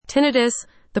Tinnitus,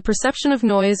 the perception of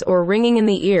noise or ringing in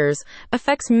the ears,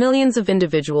 affects millions of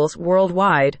individuals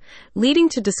worldwide, leading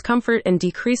to discomfort and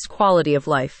decreased quality of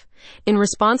life. In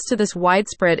response to this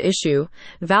widespread issue,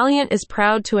 Valeant is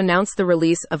proud to announce the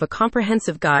release of a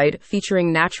comprehensive guide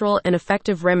featuring natural and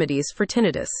effective remedies for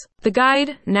tinnitus. The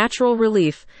guide, Natural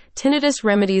Relief, Tinnitus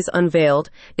Remedies Unveiled,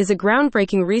 is a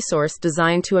groundbreaking resource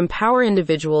designed to empower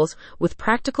individuals with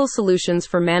practical solutions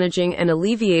for managing and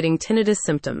alleviating tinnitus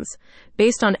symptoms.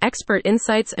 Based on expert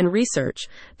insights and research,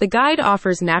 the guide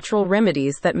offers natural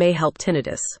remedies that may help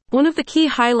tinnitus. One of the key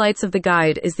highlights of the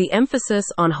guide is the emphasis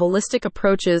on holistic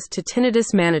approaches to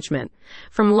tinnitus management.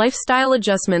 From lifestyle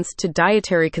adjustments to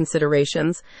dietary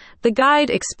considerations, the guide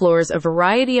explores a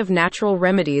variety of natural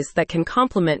remedies that can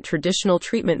complement traditional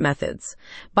treatment methods.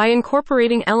 By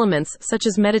incorporating elements such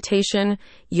as meditation,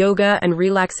 yoga, and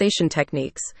relaxation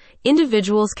techniques,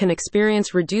 individuals can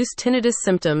experience reduced tinnitus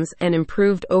symptoms and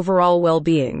improved overall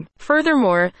well-being.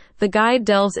 Furthermore, the guide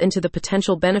delves into the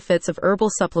potential benefits of herbal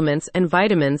supplements and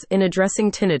vitamins in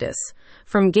addressing tinnitus.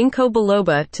 From ginkgo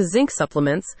biloba to zinc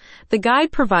supplements, the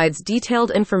guide provides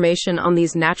detailed information on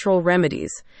these natural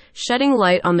remedies, shedding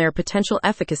light on their potential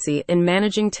efficacy in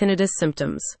managing tinnitus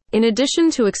symptoms. In addition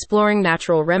to exploring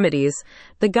natural remedies,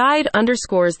 the guide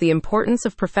underscores the importance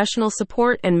of professional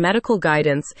support and medical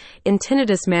guidance in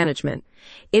tinnitus management.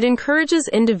 It encourages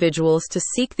individuals to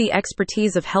seek the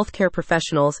expertise of healthcare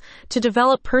professionals to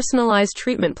develop personalized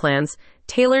treatment plans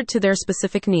tailored to their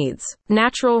specific needs.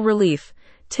 Natural Relief,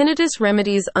 Tinnitus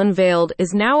Remedies Unveiled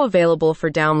is now available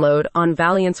for download on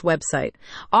Valeant's website,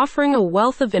 offering a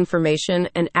wealth of information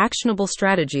and actionable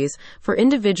strategies for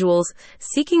individuals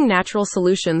seeking natural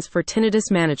solutions for tinnitus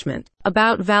management.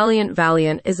 About Valeant.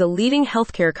 Valeant is a leading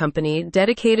healthcare company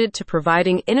dedicated to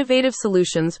providing innovative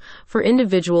solutions for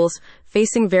individuals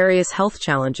facing various health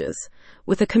challenges.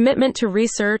 With a commitment to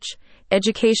research,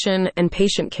 education, and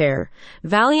patient care,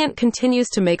 Valeant continues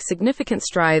to make significant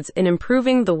strides in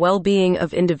improving the well-being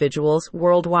of individuals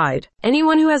worldwide.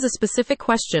 Anyone who has a specific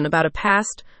question about a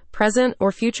past, present,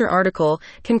 or future article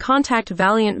can contact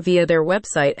Valeant via their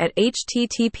website at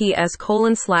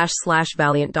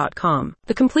https://valeant.com.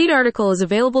 The complete article is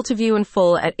available to view in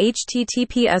full at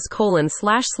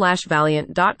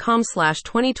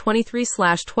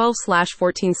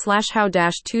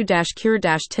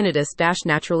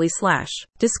https://valeant.com/2023/12/14/how-2-cure-tinnitus-naturally/.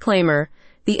 Disclaimer: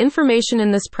 the information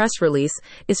in this press release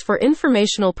is for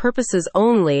informational purposes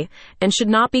only and should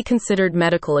not be considered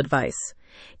medical advice.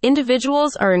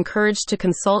 Individuals are encouraged to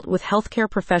consult with healthcare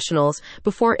professionals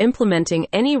before implementing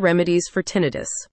any remedies for tinnitus.